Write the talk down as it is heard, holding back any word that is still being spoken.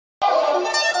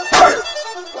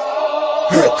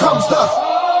comes the,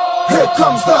 here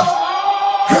comes the,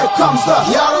 here comes the.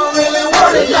 Y'all don't really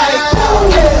want it like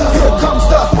that. Here comes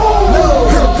the,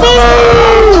 here comes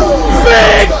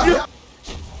the.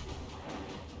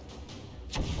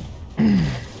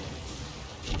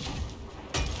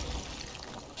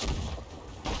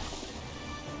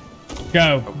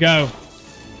 Go, go.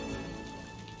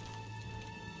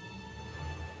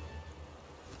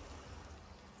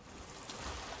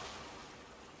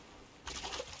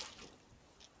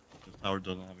 This tower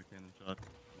doesn't have a cannon shot.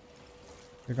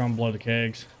 They're gonna blow the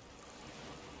kegs.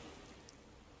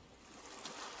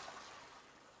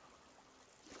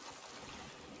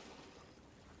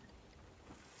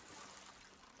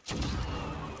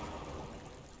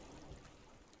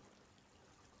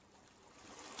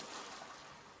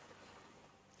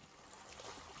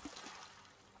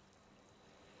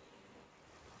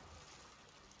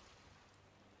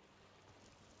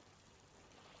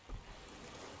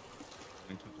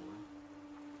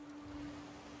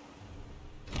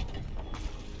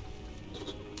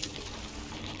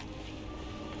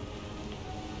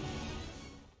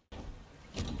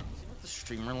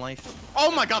 Streamer life. Oh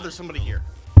my god, there's somebody here.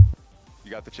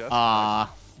 You got the chest?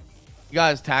 You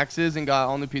guys taxes and got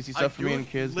all new PC stuff for me and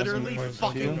kids. Literally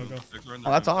fucking.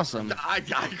 Oh, that's awesome. Are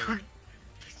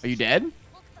you dead?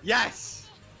 Yes.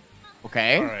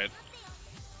 Okay. All right.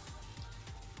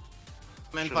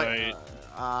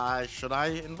 Should I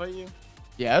invite you?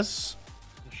 Yes.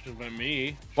 You should invite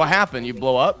me. What happened? You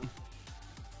blow up?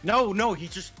 No, he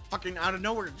just fucking out of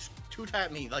nowhere just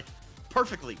two-tapped me like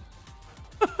perfectly.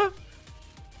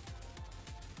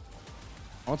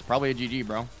 Oh, it's probably a GG,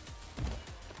 bro.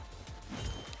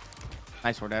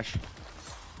 Nice Hordash.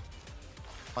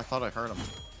 I thought I heard him.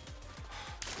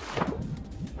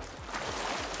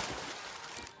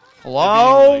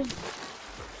 Hello?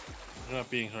 You're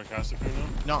not being sarcastic right now?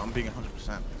 No, I'm being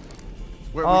 100%.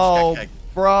 Oh,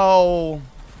 bro.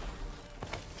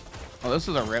 Oh, this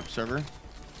is a rip server.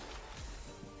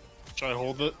 Should I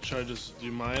hold it? Should I just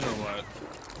do mine or what?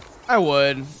 I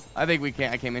would. I think we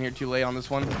can't. I came in here too late on this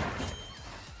one.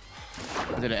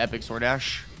 I did an epic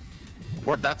Hordash.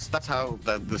 Well, that's how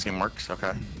this game works.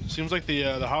 Okay. Seems like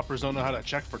the hoppers don't know how to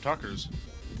check for tuckers.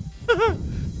 Nah,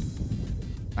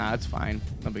 that's fine.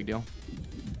 No big deal.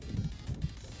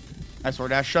 Nice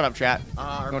Hordash. Shut up, chat.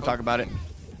 Don't talk about it.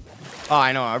 Oh,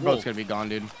 I know. Our boat's gonna be gone,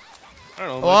 dude. I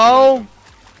don't know. Hello?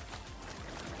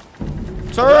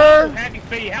 Sir?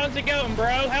 Happy, how's it going,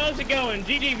 bro? How's it going?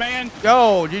 GG, man.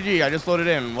 Yo, GG. I just loaded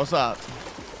in. What's up?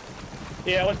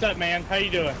 Yeah, what's up, man? How you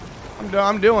doing?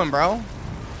 I'm doing, bro.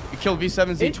 You killed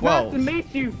V7Z12. It's nice to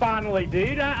meet you finally,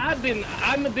 dude. I've been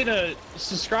a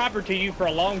subscriber to you for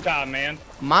a long time, man.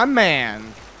 My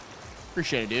man.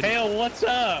 Appreciate it, dude. Hell, what's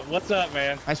up? What's up,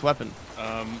 man? Nice weapon.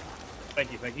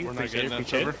 Thank you. We're not getting that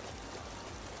server.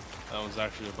 That one's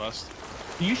actually a bust.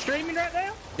 You streaming right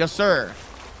now? Yes, sir.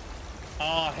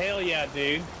 Oh, hell yeah,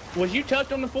 dude. Was you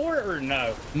tucked on the fort or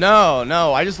no?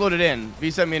 No. I just loaded in.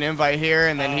 V sent me an invite here,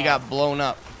 and then he got blown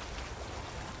up.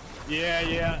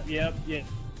 Yeah.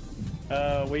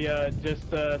 We just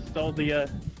stole the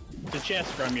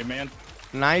chest from you, man.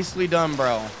 Nicely done,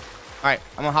 bro. All right,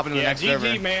 I'm gonna hop into the next server.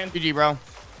 GG, man. GG, bro.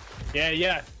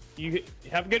 Yeah. You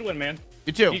have a good one, man.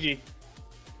 You too. GG.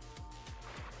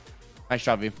 Nice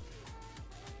job, V.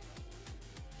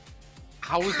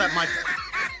 How was that my?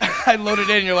 I loaded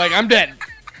in. You're like, I'm dead.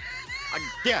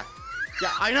 Yeah,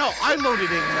 I know. I loaded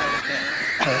in and I was dead.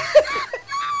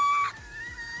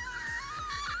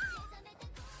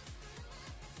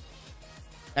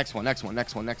 Next one.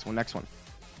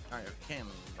 Alright, Cam,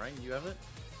 right? You have it?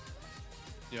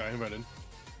 Yeah, I invited.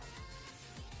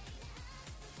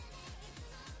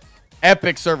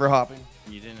 Epic server hopping.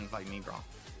 You didn't invite me, bro.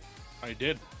 I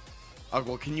did. Oh,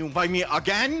 well, can you invite me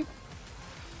again?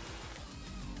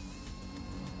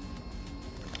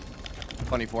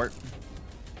 Funny fort.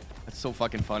 That's so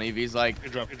fucking funny. V's like,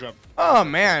 Good drop. oh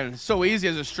man, so easy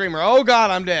as a streamer. Oh god,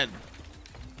 I'm dead.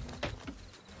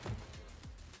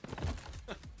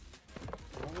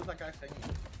 What was that guy saying?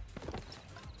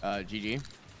 GG.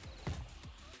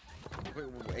 Wait,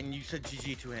 and you said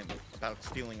GG to him about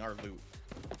stealing our loot.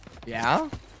 Yeah?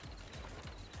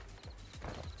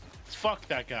 Fuck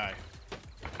that guy.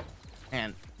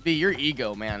 Man, V, your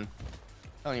ego, man.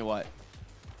 Telling you what.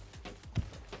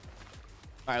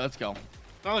 Alright, let's go.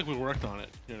 Not like we worked on it.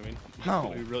 You know what I mean?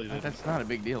 No, we really did. that's not a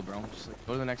big deal, bro. Just like,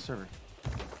 go to the next server.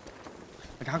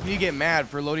 Like, how can you get mad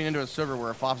for loading into a server where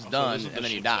a FOP's done and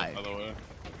then you die? By the way.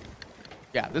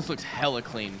 Yeah, this looks hella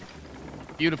clean.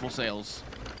 Beautiful sails.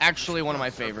 Actually, one of my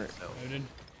favorite.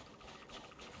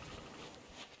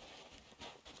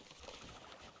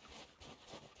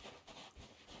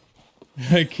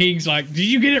 King's like, did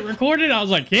you get it recorded? I was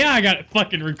like, yeah, I got it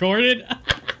fucking recorded.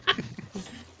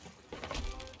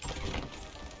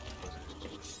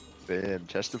 Bam,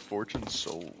 chest of fortune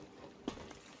sold.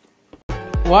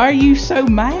 Why are you so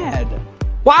mad?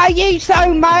 Why you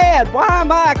so mad? Why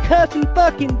am I a cussing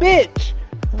fucking bitch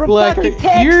from Like, fucking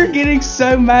Texas? you're getting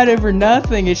so mad over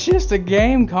nothing. It's just a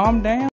game. Calm down.